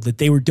told that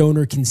they were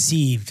donor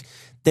conceived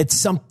that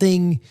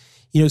something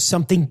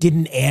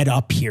didn't add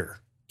up here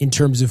in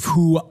terms of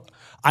who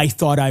I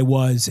thought I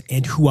was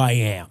and who I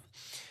am.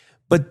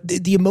 But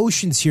the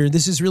emotions here,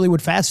 this is really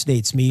what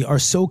fascinates me, are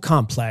so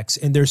complex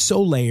and they're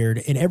so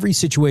layered. And every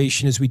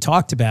situation, as we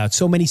talked about,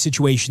 so many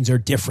situations are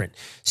different.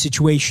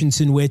 Situations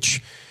in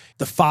which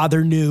the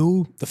father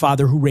knew, the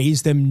father who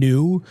raised them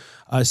knew,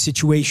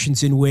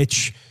 situations in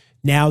which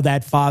now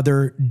that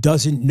father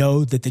doesn't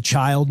know that the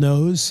child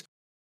knows.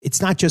 It's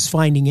not just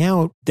finding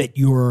out that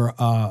your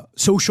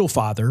social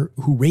father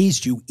who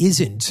raised you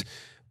isn't,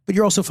 but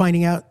you're also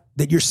finding out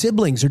that your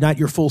siblings are not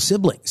your full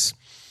siblings.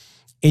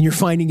 And you're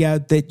finding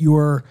out that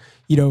you're,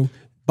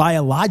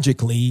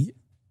 biologically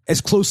as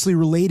closely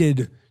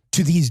related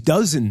to these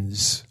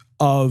dozens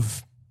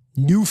of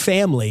new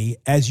family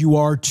as you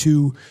are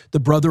to the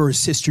brother or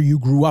sister you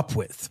grew up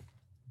with,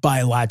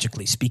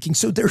 biologically speaking.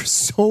 So there's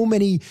so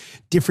many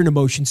different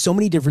emotions, so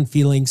many different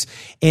feelings.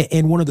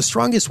 And one of the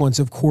strongest ones,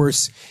 of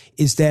course,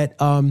 is that,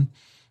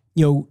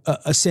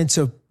 a sense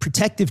of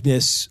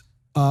protectiveness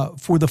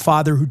for the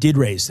father who did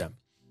raise them.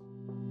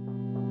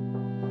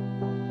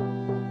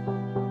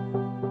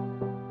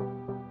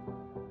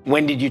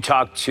 When did you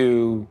talk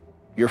to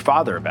your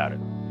father about it?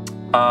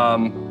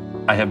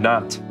 I have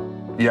not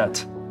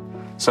yet.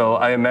 So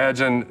I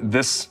imagine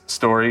this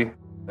story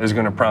is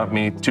going to prompt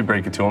me to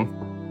break it to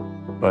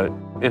him, but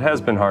it has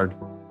been hard.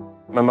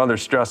 My mother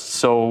stressed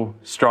so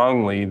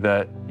strongly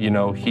that,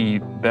 he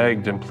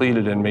begged and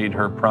pleaded and made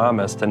her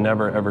promise to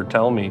never, ever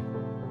tell me.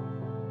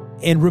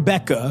 And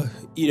Rebecca,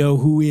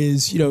 who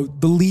is,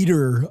 the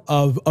leader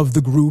of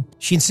the group,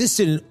 she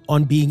insisted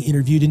on being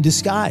interviewed in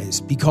disguise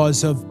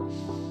because of,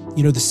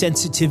 the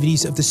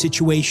sensitivities of the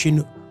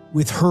situation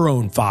with her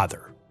own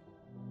father.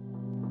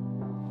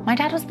 My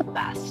dad was the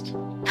best.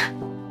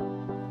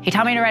 He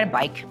taught me to ride a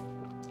bike.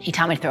 He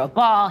taught me to throw a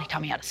ball. He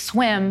taught me how to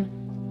swim.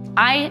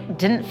 I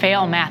didn't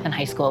fail math in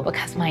high school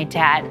because my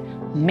dad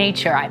made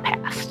sure I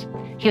passed.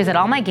 He was at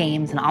all my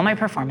games and all my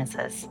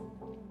performances.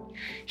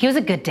 He was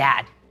a good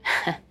dad.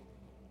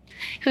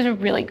 He was a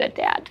really good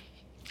dad.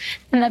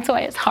 And that's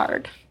why it's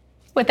hard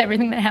with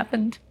everything that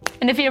happened.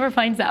 And if he ever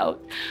finds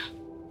out,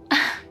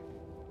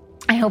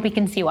 I hope he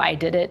can see why I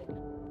did it.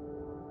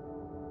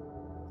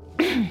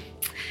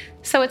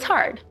 So it's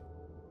hard.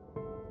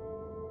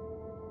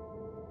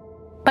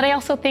 But I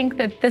also think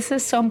that this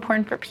is so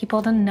important for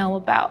people to know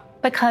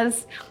about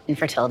because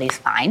infertility is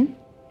fine.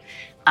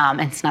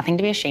 It's nothing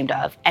to be ashamed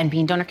of. And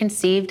being donor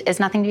conceived is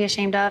nothing to be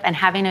ashamed of. And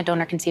having a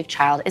donor conceived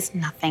child is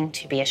nothing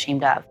to be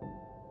ashamed of.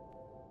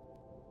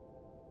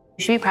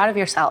 You should be proud of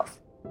yourself.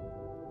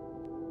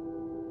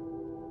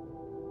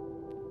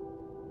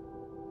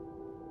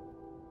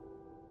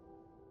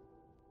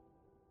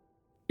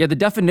 Yeah, the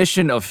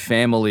definition of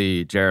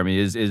family, Jeremy,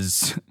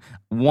 is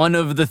one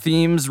of the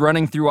themes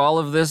running through all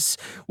of this.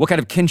 What kind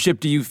of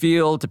kinship do you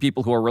feel to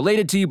people who are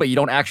related to you, but you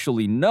don't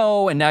actually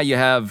know? And now you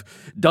have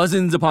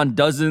dozens upon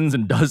dozens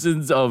and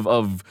dozens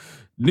of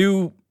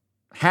new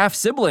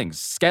half-siblings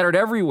scattered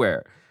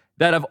everywhere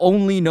that have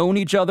only known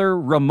each other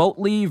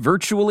remotely,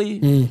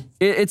 virtually.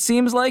 It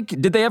seems like.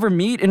 Did they ever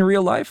meet in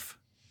real life?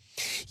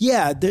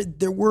 Yeah,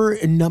 there were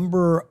a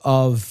number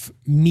of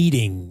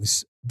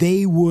meetings.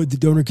 The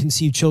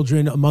donor-conceived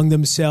children among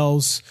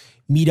themselves,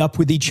 meet up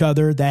with each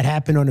other. That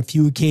happened on a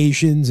few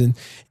occasions. And,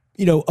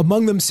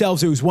 among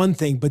themselves, it was one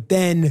thing, but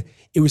then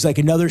it was like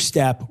another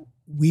step.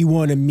 We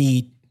want to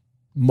meet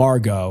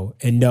Margot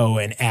and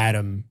Noah and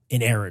Adam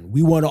and Aaron.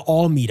 We want to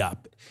all meet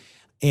up.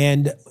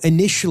 And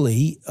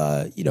initially,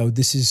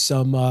 this is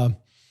some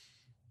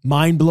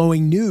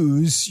mind-blowing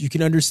news. You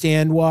can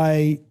understand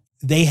why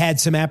they had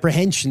some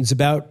apprehensions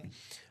about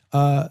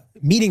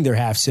meeting their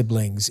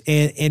half-siblings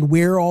and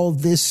where all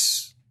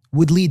this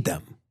would lead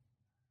them.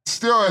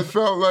 Still, I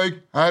felt like,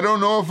 I don't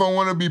know if I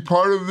want to be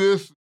part of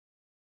this.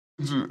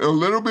 It's a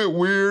little bit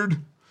weird.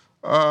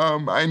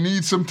 I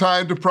need some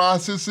time to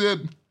process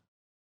it.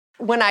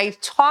 When I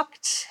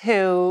talked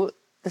to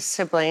the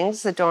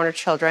siblings, the donor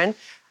children.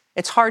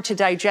 It's hard to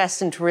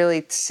digest and to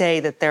really say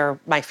that they're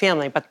my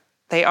family, but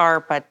they are,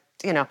 but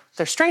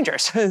they're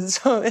strangers.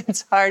 So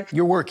it's hard.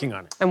 You're working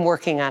on it. I'm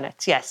working on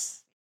it,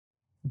 yes.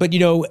 But,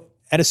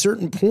 at a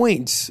certain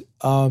point,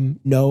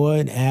 Noah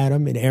and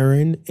Adam and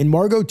Aaron and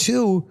Margot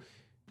too,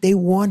 they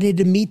wanted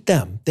to meet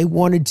them. They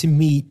wanted to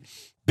meet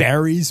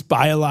Barry's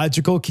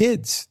biological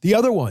kids, the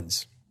other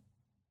ones.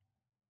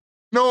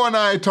 Noah and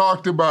I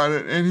talked about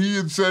it, and he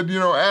had said,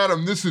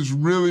 Adam, this is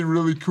really,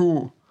 really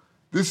cool.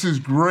 This is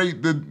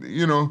great that,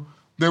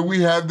 that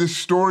we have this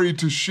story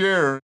to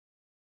share.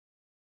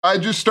 I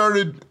just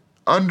started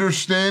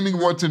understanding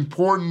what's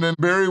important, and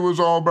Barry was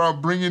all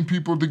about bringing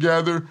people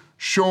together,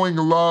 showing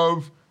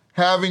love,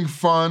 having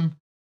fun.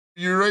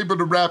 You're able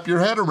to wrap your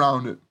head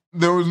around it.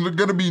 There was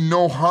going to be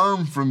no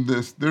harm from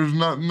this. There's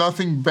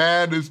nothing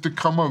bad is to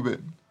come of it.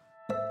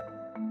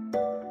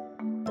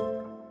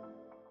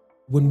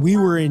 When we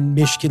were in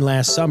Michigan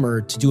last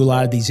summer to do a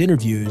lot of these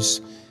interviews,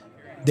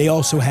 they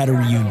also had a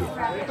reunion.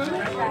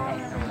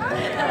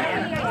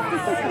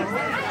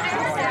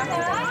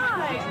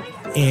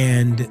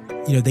 And,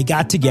 they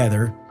got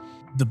together,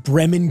 the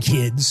Bremen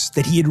kids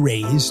that he had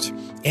raised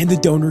and the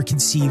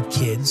donor-conceived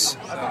kids.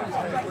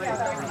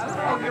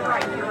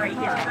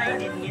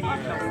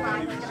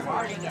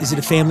 Is it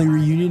a family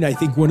reunion? I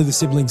think one of the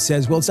siblings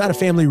says, well, it's not a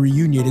family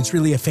reunion. It's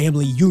really a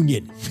family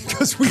union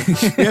because we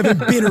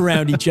haven't been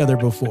around each other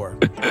before.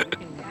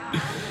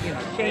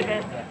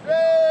 Hey,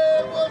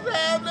 what's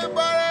happening,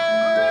 buddy?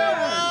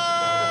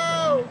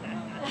 Whoa!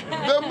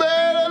 The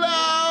man of the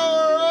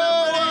hour!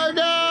 Oh, my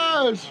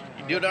gosh!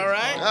 You doing all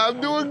right?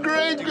 I'm doing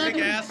great. Good.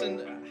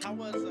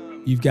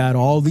 You've got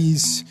all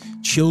these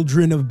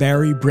children of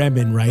Barry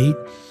Bremen, right?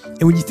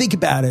 And when you think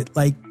about it,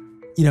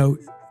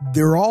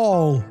 they're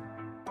all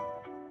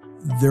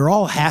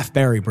half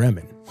Barry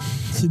Bremen.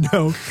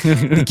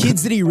 The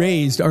kids that he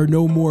raised are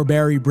no more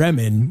Barry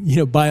Bremen,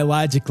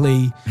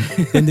 biologically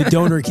than the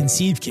donor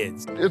conceived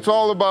kids. It's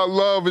all about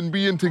love and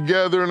being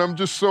together, and I'm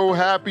just so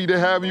happy to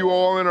have you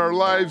all in our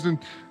lives, and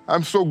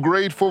I'm so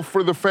grateful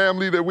for the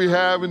family that we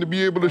have and to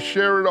be able to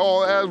share it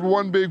all as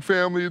one big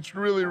family. It's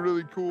really,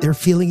 really cool. They're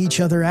feeling each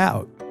other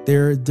out.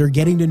 They're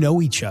getting to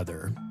know each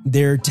other.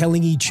 They're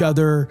telling each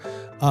other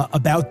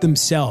about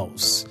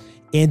themselves,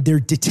 and they're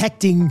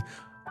detecting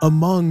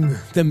among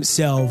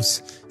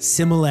themselves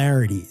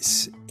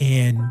similarities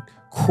and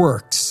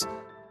quirks.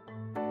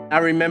 I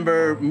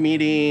remember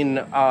meeting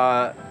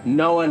Noah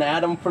and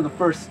Adam for the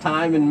first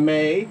time in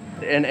May,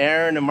 and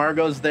Aaron and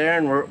Margot's there,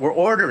 and we're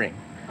ordering.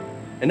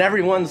 And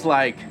everyone's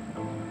like,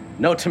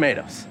 no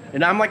tomatoes.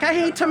 And I'm like, I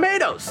hate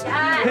tomatoes,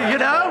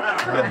 And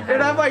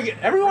I'm like,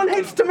 everyone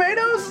hates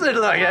tomatoes? And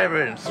like,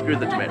 everyone, screw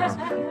the tomatoes.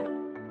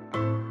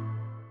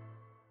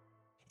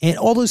 And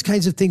all those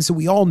kinds of things that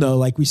we all know,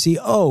 like we see,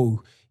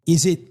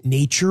 is it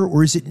nature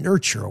or is it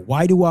nurture?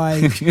 Why do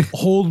I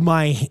hold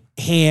my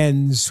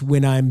hands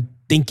when I'm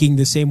thinking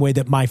the same way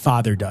that my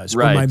father does or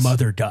my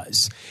mother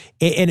does?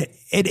 And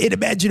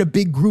imagine a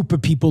big group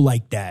of people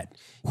like that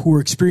who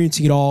are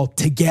experiencing it all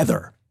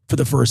together for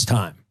the first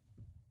time.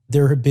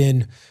 There have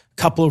been a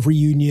couple of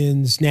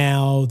reunions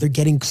now. They're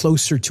getting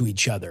closer to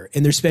each other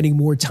and they're spending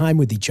more time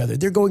with each other.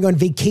 They're going on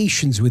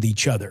vacations with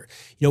each other.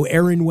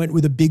 Aaron went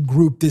with a big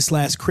group this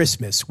last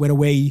Christmas, went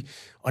away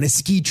on a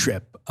ski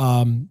trip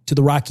to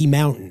the Rocky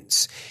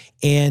Mountains.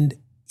 And,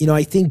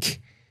 I think,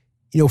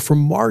 for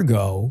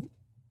Margot,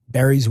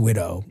 Barry's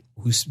widow,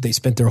 they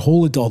spent their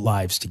whole adult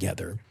lives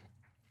together,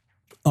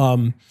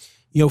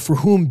 for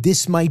whom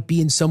this might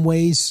be in some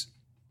ways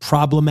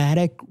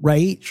problematic,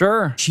 right?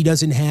 Sure. She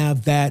doesn't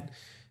have that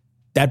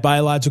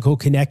biological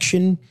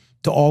connection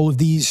to all of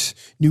these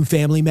new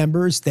family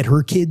members that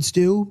her kids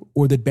do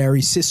or that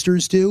Barry's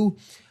sisters do.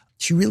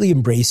 She really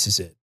embraces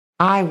it.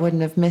 I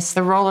wouldn't have missed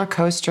the roller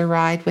coaster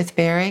ride with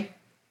Barry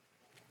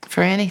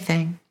for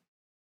anything.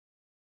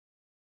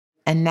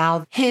 And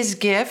now his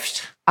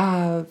gift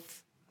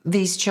of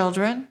these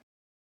children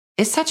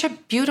is such a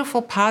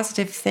beautiful,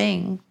 positive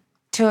thing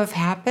to have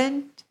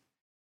happened.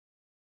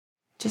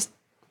 Just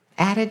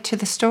added to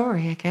the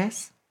story, I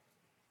guess.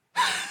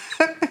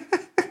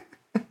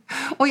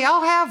 We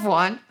all have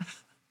one.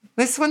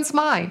 This one's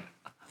mine.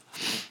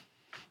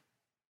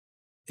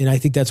 And I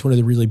think that's one of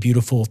the really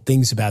beautiful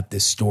things about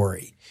this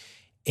story.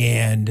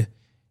 And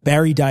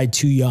Barry died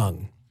too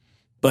young.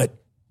 But,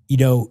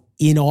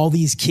 in all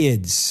these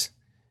kids,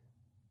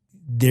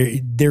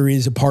 there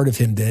is a part of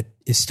him that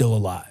is still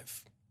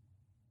alive.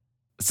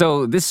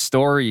 So this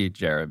story,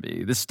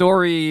 Jeremy, the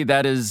story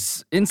that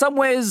is in some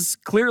ways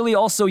clearly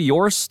also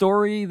your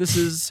story. This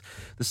is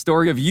the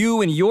story of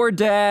you and your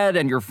dad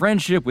and your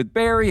friendship with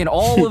Barry and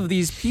all of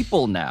these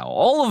people now,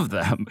 all of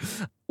them.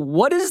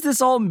 What does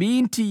this all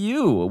mean to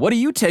you? What do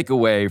you take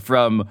away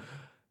from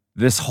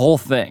this whole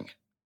thing?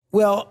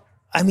 Well,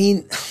 I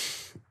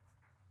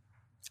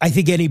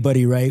think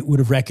anybody, right, would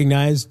have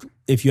recognized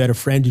if you had a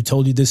friend who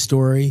told you this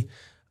story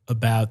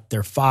about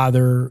their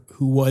father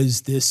who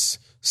was this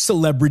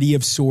celebrity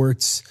of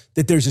sorts,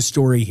 that there's a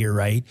story here,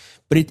 right?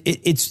 But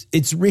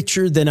it's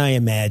richer than I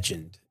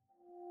imagined.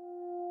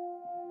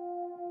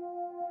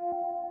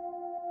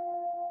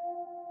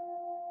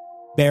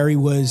 Barry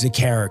was a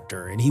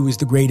character and he was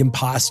the great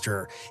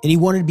imposter and he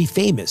wanted to be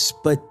famous.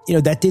 But,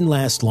 that didn't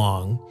last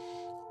long.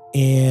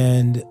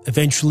 And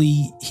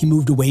eventually he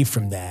moved away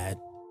from that.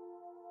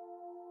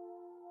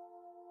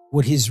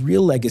 What his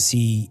real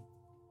legacy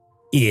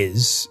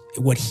is,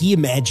 what he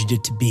imagined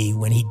it to be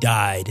when he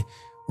died,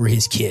 were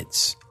his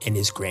kids and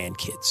his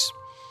grandkids.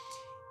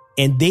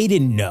 And they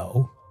didn't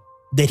know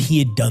that he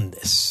had done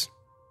this,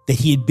 that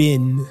he had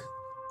been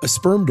a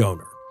sperm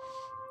donor.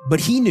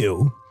 But he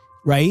knew,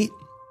 right?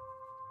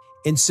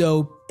 And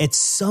so at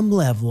some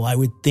level, I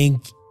would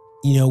think,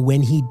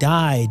 when he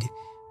died,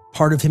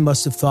 part of him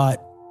must have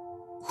thought,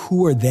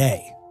 who are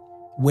they?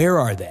 Where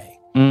are they?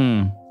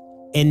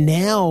 And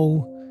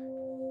now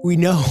we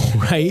know,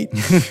 right?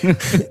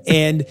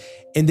 and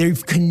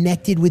they've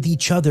connected with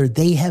each other.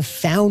 They have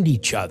found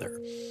each other.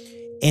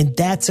 And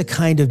that's a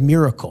kind of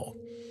miracle,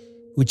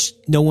 which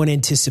no one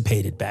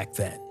anticipated back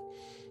then.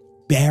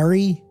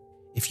 Barry,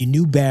 if you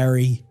knew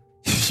Barry,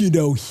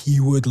 he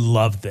would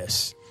love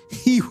this.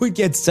 He would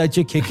get such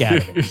a kick out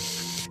of it.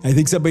 I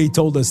think somebody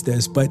told us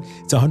this, but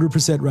it's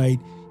 100% right.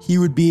 He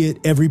would be at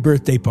every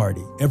birthday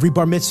party, every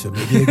bar mitzvah.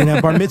 Maybe they're going to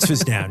have bar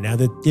mitzvahs now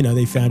that,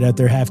 they found out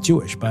they're half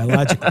Jewish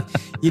biologically.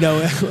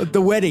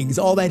 The weddings,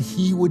 all that,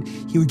 he would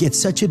get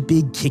such a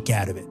big kick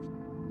out of it.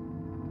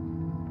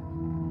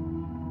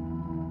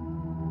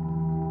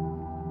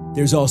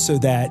 There's also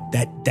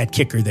that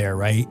kicker there,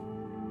 right?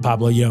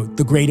 Pablo,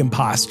 the great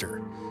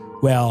imposter.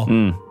 Well,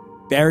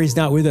 Barry's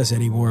not with us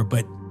anymore,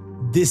 but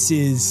this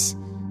is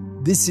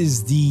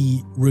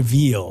the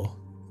reveal.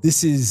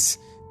 This is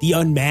the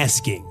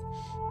unmasking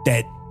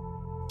that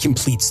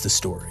completes the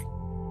story.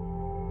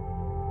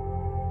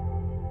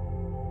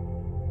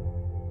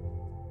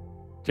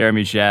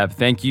 Jeremy Schaap,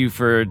 thank you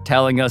for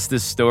telling us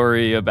this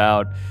story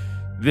about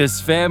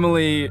this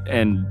family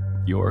and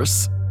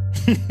yours.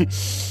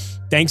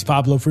 Thanks,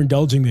 Pablo, for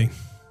indulging me.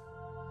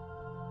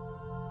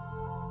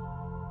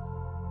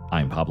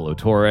 I'm Pablo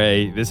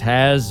Torre. This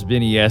has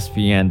been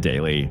ESPN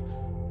Daily.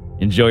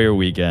 Enjoy your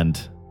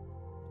weekend.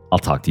 I'll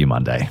talk to you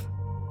Monday.